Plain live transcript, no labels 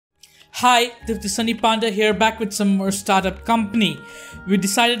Hi, this is Sunny Panda here, back with some more startup company. We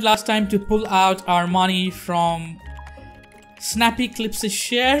decided last time to pull out our money from Snappy Clips'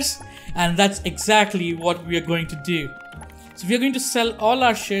 shares, and that's exactly what we are going to do. So we are going to sell all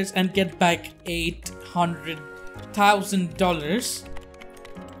our shares and get back $800,000.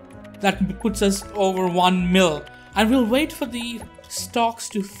 That puts us over 1 mil, and we'll wait for the stocks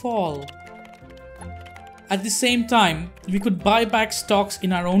to fall. At the same time, we could buy back stocks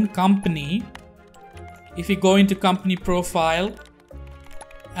in our own company if we go into company profile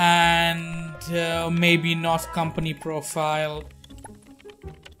and maybe not company profile,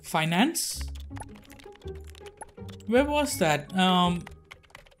 finance. Where was that?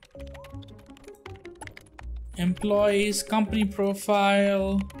 Employees, company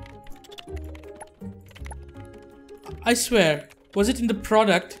profile. I swear, was it in the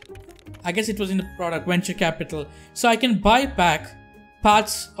product? I guess it was in the product, venture capital. So I can buy back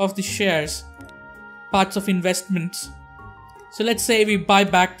parts of the shares, parts of investments. So let's say we buy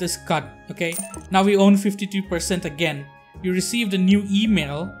back this cut, okay? Now we own 52% again. You received a new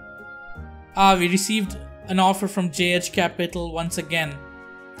email. We received an offer from JH Capital once again,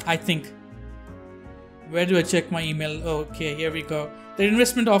 I think. Where do I check my email? Oh, okay, here we go. The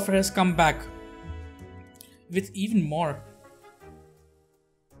investment offer has come back with even more.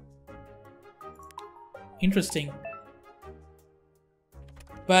 Interesting.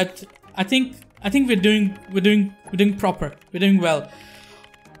 But I think we're doing proper. We're doing well.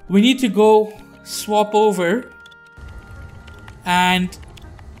 We need to go swap over and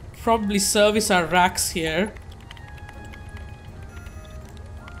probably service our racks here.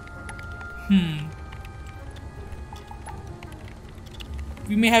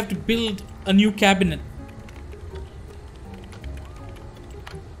 We may have to build a new cabinet.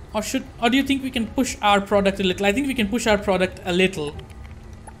 Or do you think we can push our product a little? I think we can push our product a little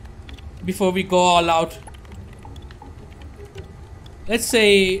before we go all out. Let's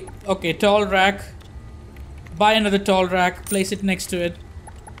say, okay, tall rack. Buy another tall rack, place it next to it.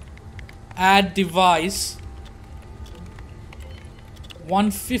 Add device.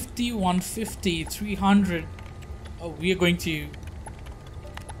 150, 150, 300. Oh, we are going to...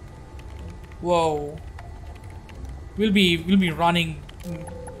 Whoa. We'll be running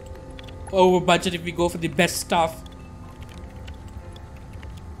over budget if we go for the best stuff.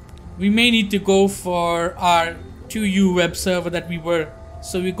 We may need to go for our 2U web server that we were.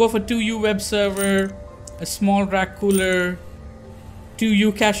 So we go for 2U web server, a small rack cooler,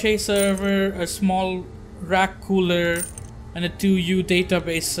 2U cache server, a small rack cooler, and a 2U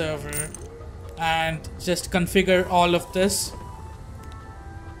database server. And just configure all of this.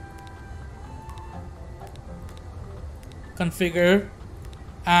 Configure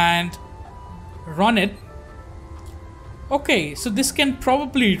and run it. Okay, so this can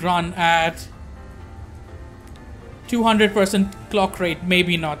probably run at 200% clock rate.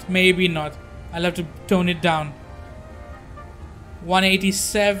 Maybe not. I'll have to tone it down.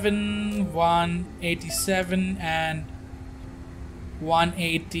 187, 187, and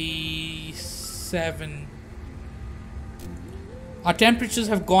 187. Our temperatures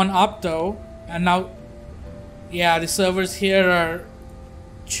have gone up though, and now, yeah, the servers here are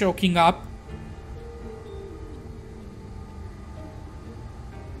choking up.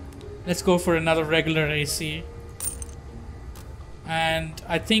 Let's go for another regular AC. And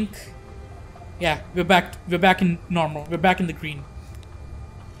I think, yeah, we're back in normal. We're back in the green.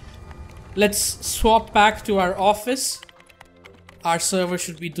 Let's swap back to our office. Our server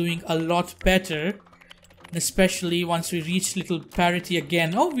should be doing a lot better, especially once we reach little parity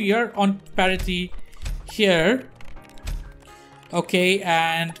again. Oh, we are on parity here. Okay,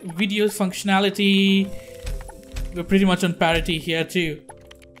 and video functionality, we're pretty much on parity here too.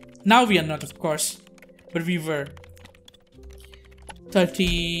 Now we are not, of course, but we were.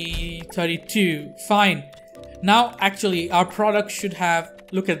 30, 32, fine. Now actually our product should have,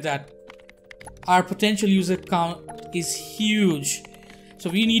 look at that. Our potential user count is huge. So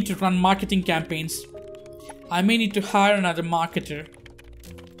we need to run marketing campaigns. I may need to hire another marketer.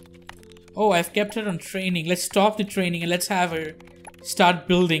 Oh, I've kept her on training. Let's stop the training and let's have her start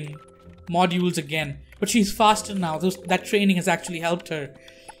building modules again. But she's faster now. That training has actually helped her.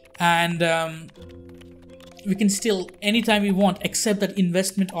 And we can still, anytime we want, accept that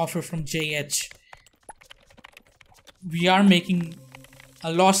investment offer from JH. We are making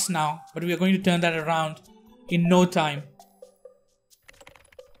a loss now, but we are going to turn that around in no time.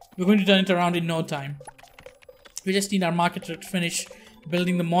 We're going to turn it around in no time. We just need our marketer to finish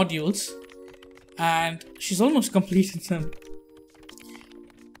building the modules. And she's almost completed them.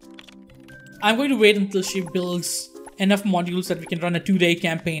 I'm going to wait until she builds enough modules that we can run a 2-day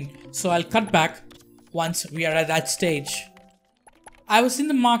campaign. So I'll cut back once we are at that stage. I was in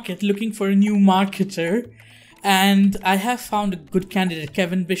the market looking for a new marketer, and I have found a good candidate,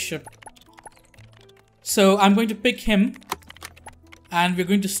 Kevin Bishop. So I'm going to pick him, and we're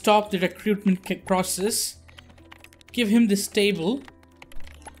going to stop the recruitment process. Give him this table.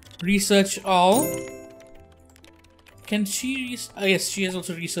 Research all. Can she? Yes, she has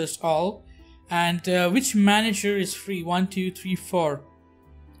also researched all. And which manager is free? 1, 2, 3, 4.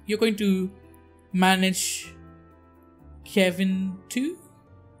 You're going to manage Kevin too?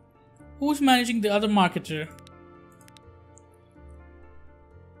 Who's managing the other marketer?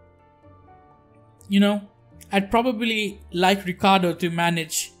 You know, I'd probably like Ricardo to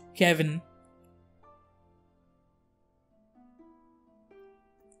manage Kevin.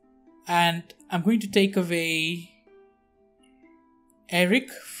 And I'm going to take away Eric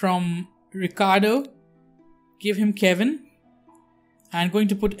from Ricardo. Give him Kevin. And I'm going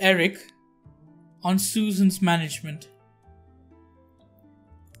to put Eric on Susan's management.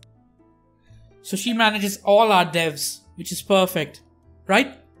 So she manages all our devs, which is perfect,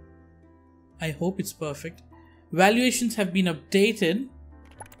 right? I hope it's perfect. Valuations have been updated.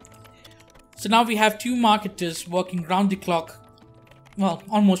 So now we have 2 marketers working round the clock. Well,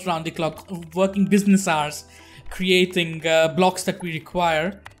 almost round the clock, working business hours, creating blocks that we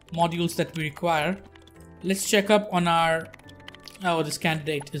require, modules that we require. Let's check up on our... Oh, this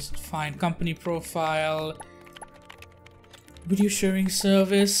candidate is fine. Company profile. Video sharing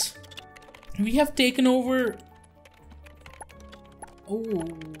service. We have taken over... Oh...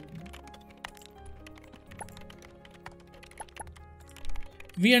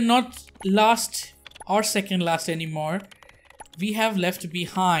 We are not last or second last anymore. We have left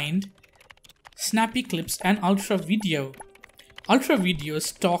behind Snappy Clips and Ultra Video. Ultra Video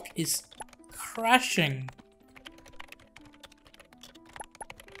stock is crashing.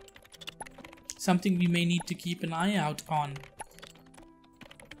 Something we may need to keep an eye out on.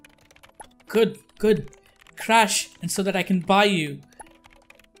 Good, good. Crash, and so that I can buy you.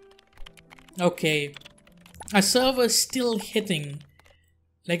 Okay. Our server is still hitting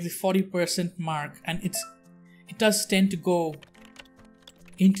like the 40% mark, and it does tend to go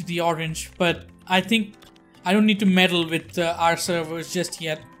into the orange, but I think I don't need to meddle with our servers just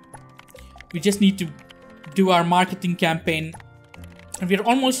yet. We just need to do our marketing campaign, and we're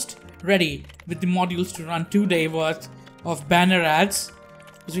almost ready with the modules to run 2-day worth of banner ads,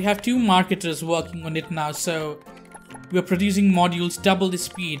 because we have 2 marketers working on it now. So we're producing modules double the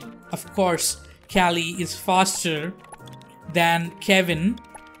speed. Of course, Callie is faster than Kevin,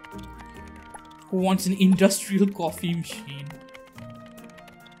 who wants an industrial coffee machine.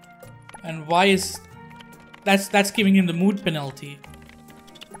 And why is... That's giving him the mood penalty.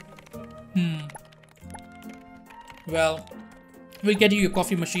 Well, we'll get you a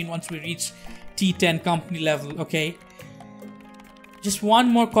coffee machine once we reach T10 company level, okay? Just one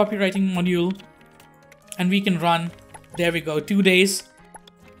more copywriting module and we can run. There we go, 2 days.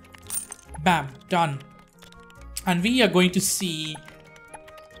 Bam, done. And we are going to see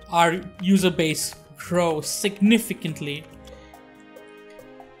our user base grow significantly.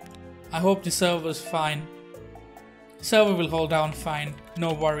 I hope the server's fine. Server will hold down fine,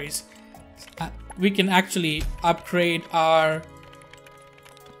 no worries. We can actually upgrade our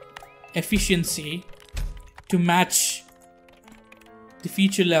efficiency to match the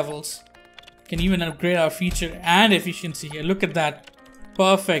feature levels. Can even upgrade our feature and efficiency here. Look at that.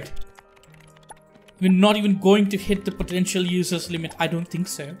 Perfect. We're not even going to hit the potential users limit. I don't think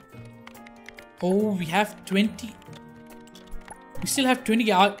so. Oh, we have 20. We still have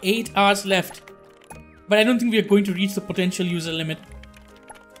 28 hours left. But I don't think we are going to reach the potential user limit.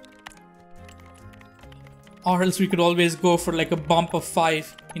 Or else we could always go for like a bump of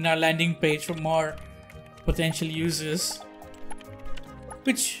 5 in our landing page for more potential users.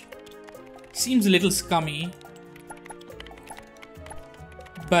 Which seems a little scummy.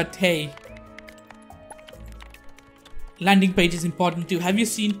 But hey. Landing page is important too. Have you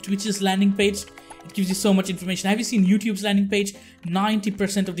seen Twitch's landing page? It gives you so much information. Have you seen YouTube's landing page?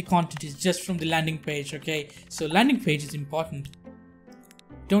 90% of the content is just from the landing page, okay? So landing page is important.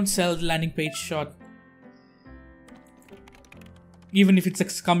 Don't sell the landing page short. Even if it's a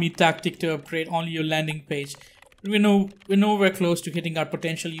scummy tactic to upgrade only your landing page. We're nowhere close to hitting our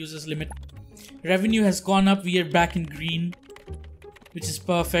potential users limit. Revenue has gone up. We are back in green, which is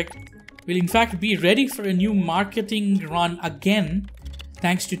perfect. We'll in fact be ready for a new marketing run again,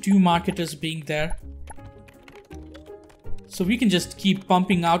 thanks to 2 marketers being there. So we can just keep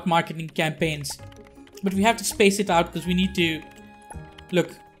pumping out marketing campaigns. But we have to space it out because we need to... Look,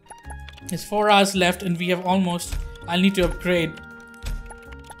 there's 4 hours left and we have almost I'll need to upgrade.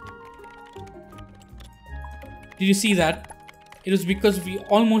 Did you see that? It was because we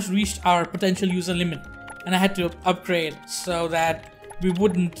almost reached our potential user limit and I had to upgrade so that we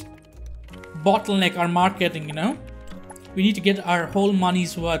wouldn't bottleneck our marketing, you know? We need to get our whole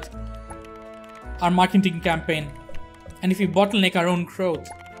money's worth, our marketing campaign. And if we bottleneck our own growth,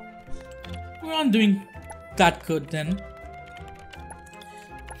 we're not doing that good then.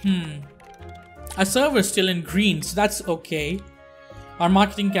 Our server's still in green, so that's okay. Our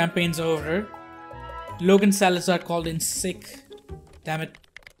marketing campaign's over. Logan Salazar called in sick. Damn it.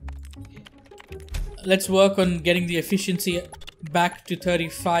 Let's work on getting the efficiency back to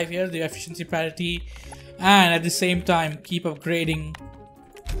 35 here, the efficiency parity, and at the same time keep upgrading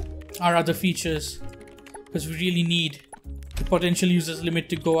our other features because we really need the potential users limit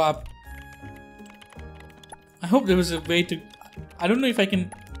to go up. I hope there was a way to... I don't know if I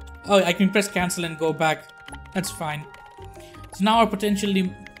can... Oh, I can press cancel and go back. That's fine. So now our potential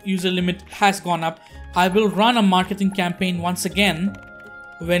user limit has gone up. I will run a marketing campaign once again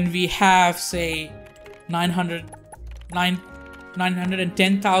when we have, say,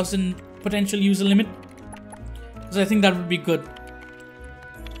 910,000 potential user limit. So I think that would be good.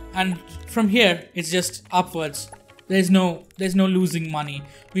 And from here, it's just upwards. There's no losing money.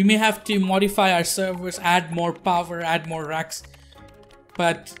 We may have to modify our servers, add more power, add more racks,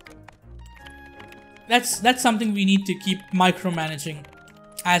 but that's something we need to keep micromanaging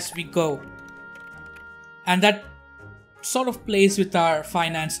as we go. And that sort of plays with our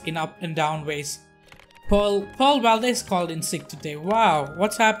finance in up and down ways. Paul Valdez called in sick today. Wow,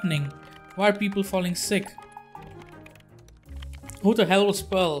 what's happening? Why are people falling sick? Who the hell was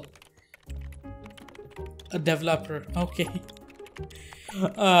Pearl? A developer. Okay.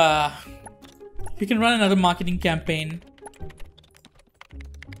 We can run another marketing campaign.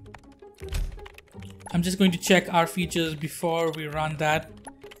 I'm just going to check our features before we run that.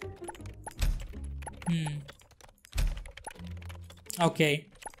 Okay.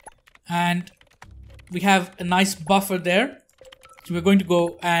 And we have a nice buffer there. So we're going to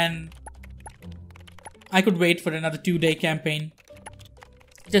go and... I could wait for another 2-day campaign.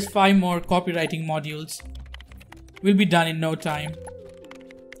 Just 5 more copywriting modules. We'll be done in no time.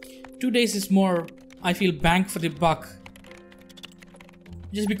 2 days is more, I feel, bang for the buck.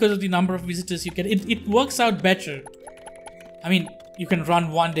 Just because of the number of visitors you get. It works out better. I mean, you can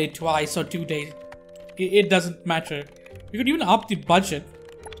run 1 day twice or 2 days. It doesn't matter. You could even up the budget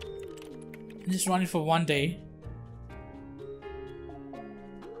and just run it for 1 day.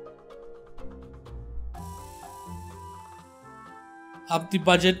 Up the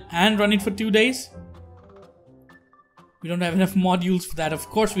budget and run it for 2 days. We don't have enough modules for that. Of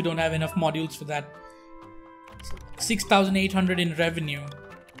course we don't have enough modules for that. 6,800 in revenue.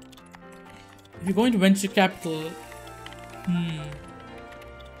 If you go into venture capital,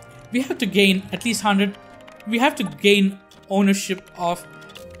 we have to gain at least 100. We have to gain ownership of,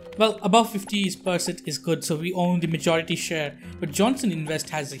 well, above 50% is good, so we own the majority share. But Johnson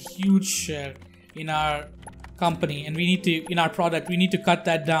Invest has a huge share in our company, and we need to, in our product, we need to cut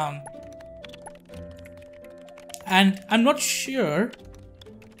that down. And I'm not sure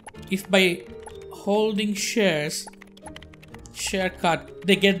if by holding shares, share cut,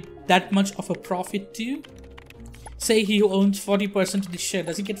 they get that much of a profit too. Say he owns 40% of the share,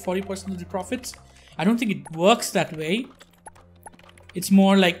 does he get 40% of the profits? I don't think it works that way. It's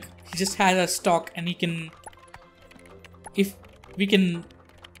more like he just has a stock and he can, if we can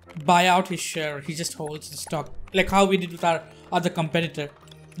buy out his share, he just holds the stock. Like how we did with our other competitor.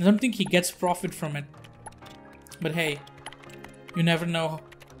 I don't think he gets profit from it. But hey, you never know.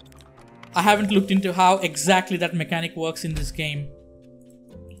 I haven't looked into how exactly that mechanic works in this game.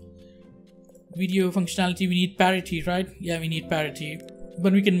 Video functionality, we need parity, right? Yeah, we need parity.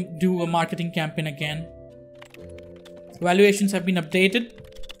 But we can do a marketing campaign again. Valuations have been updated.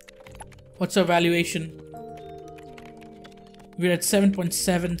 What's our valuation? We're at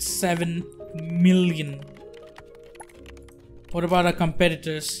 7.77 million. What about our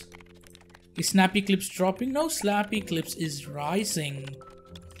competitors? Is Snappy Clips dropping? No, Snappy Clips is rising.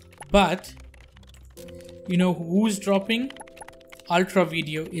 But, you know who's dropping? Ultra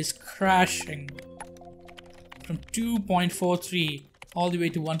Video is crashing. From 2.43 all the way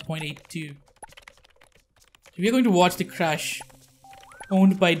to 1.82. We're going to watch the crash.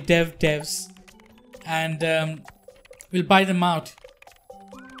 Owned by devs. And we'll buy them out.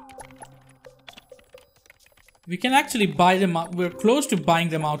 We can actually buy them out. We're close to buying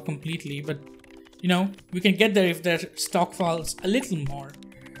them out completely. But, you know, we can get there if their stock falls a little more.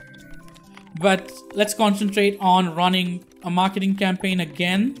 But let's concentrate on running a marketing campaign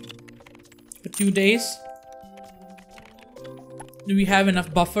again for 2 days. Do we have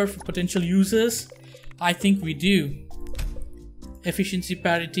enough buffer for potential users? I think we do. Efficiency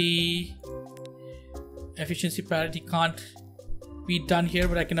parity. Efficiency parity can't be done here,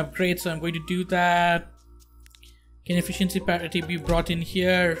 but I can upgrade, so I'm going to do that. Can efficiency parity be brought in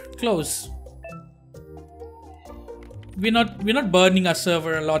here? Close. We're not burning our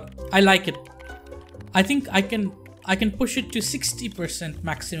server a lot. I like it. I think I can push it to 60%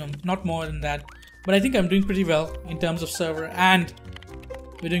 maximum, not more than that. But I think I'm doing pretty well in terms of server, and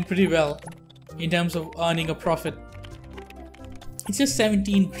we're doing pretty well in terms of earning a profit. It's just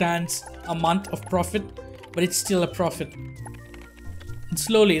 17 grand a month of profit, but it's still a profit. And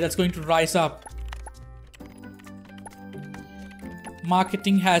slowly that's going to rise up.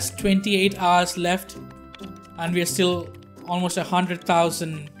 Marketing has 28 hours left, and we are still almost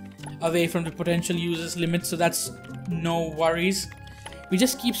 100,000 away from the potential users limit, so that's no worries. We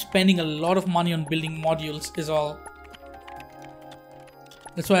just keep spending a lot of money on building modules is all.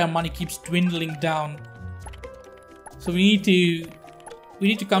 That's why our money keeps dwindling down. So we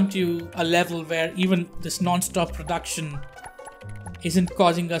need to come to a level where even this non-stop production isn't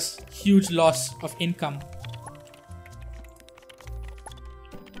causing us huge loss of income.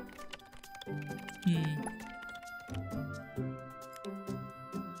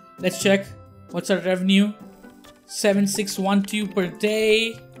 Let's check. What's our revenue? 7612 per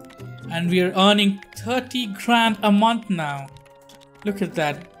day, and we are earning 30 grand a month now. Look at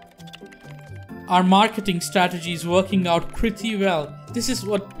that. Our marketing strategy is working out pretty well. This is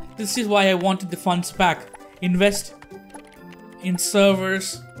why I wanted the funds back. Invest in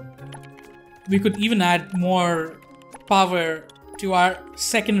servers. We could even add more power to our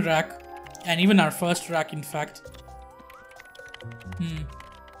second rack and even our first rack, in fact.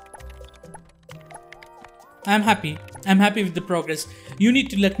 I'm happy with the progress. You need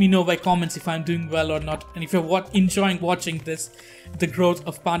to let me know by comments if I'm doing well or not, and if you're enjoying watching this, the growth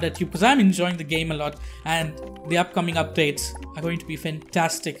of PandaTube, because I'm enjoying the game a lot, and the upcoming updates are going to be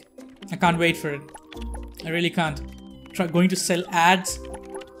fantastic. I can't wait for it. I really can't. Going to sell ads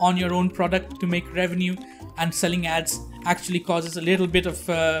on your own product to make revenue, and selling ads actually causes a little bit of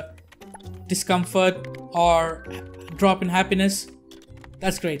discomfort or drop in happiness.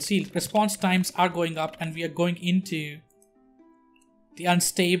 That's great. See, response times are going up, and we are going into the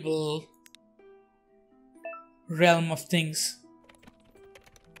unstable realm of things.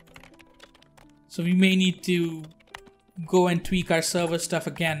 So we may need to go and tweak our server stuff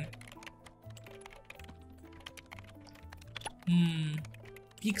again.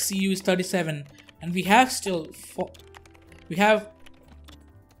 Peak CU is 37, and we have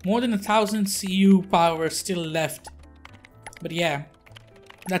more than 1,000 CU power still left. But yeah,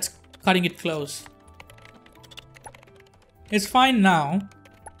 that's cutting it close. It's fine now.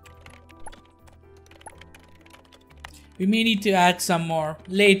 We may need to add some more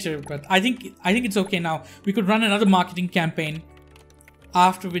later, but I think it's okay now. We could run another marketing campaign,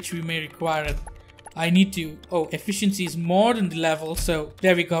 after which we may require it. I need to... Oh, efficiency is more than the level, so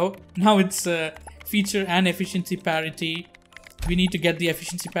there we go. Now it's feature and efficiency parity. We need to get the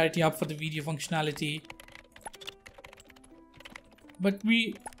efficiency parity up for the video functionality. But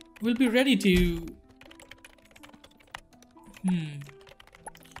we will be ready to...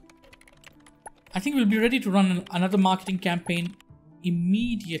 I think we'll be ready to run another marketing campaign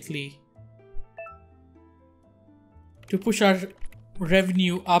immediately to push our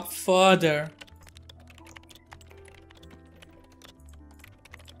revenue up further.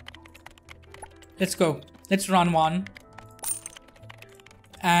 Let's go. Let's run one.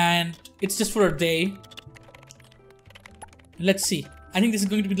 And it's just for a day. Let's see. I think this is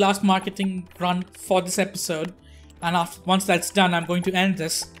going to be the last marketing run for this episode. And once that's done, I'm going to end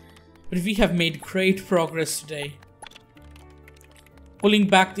this. But we have made great progress today. Pulling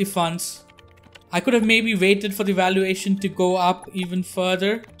back the funds. I could have maybe waited for the valuation to go up even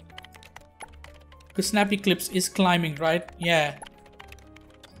further. Because Snappy Clips is climbing, right? Yeah.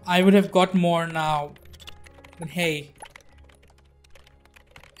 I would have got more now. But hey.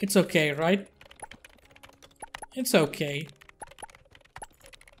 It's okay, right? It's okay.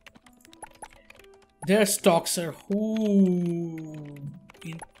 Their stocks are in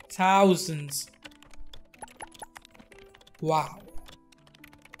thousands. Wow.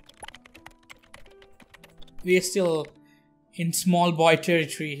 We are still in small boy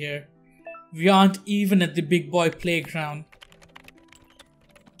territory here. We aren't even at the big boy playground.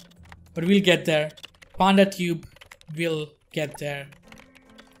 But we'll get there. PandaTube will get there.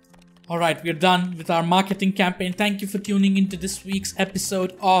 Alright, we're done with our marketing campaign. Thank you for tuning into this week's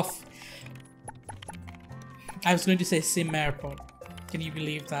episode of... I was going to say Sim Airport. Can you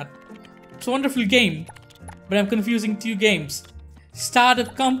believe that? It's a wonderful game, but I'm confusing two games.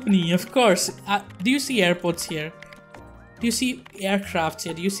 Startup company, of course. Do you see airports here? Do you see aircrafts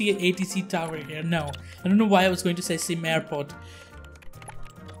here? Do you see an ATC tower here? No. I don't know why I was going to say Sim Airport.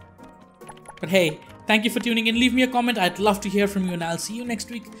 But hey, thank you for tuning in. Leave me a comment. I'd love to hear from you, and I'll see you next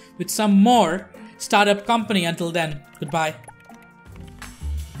week with some more startup company. Until then, goodbye.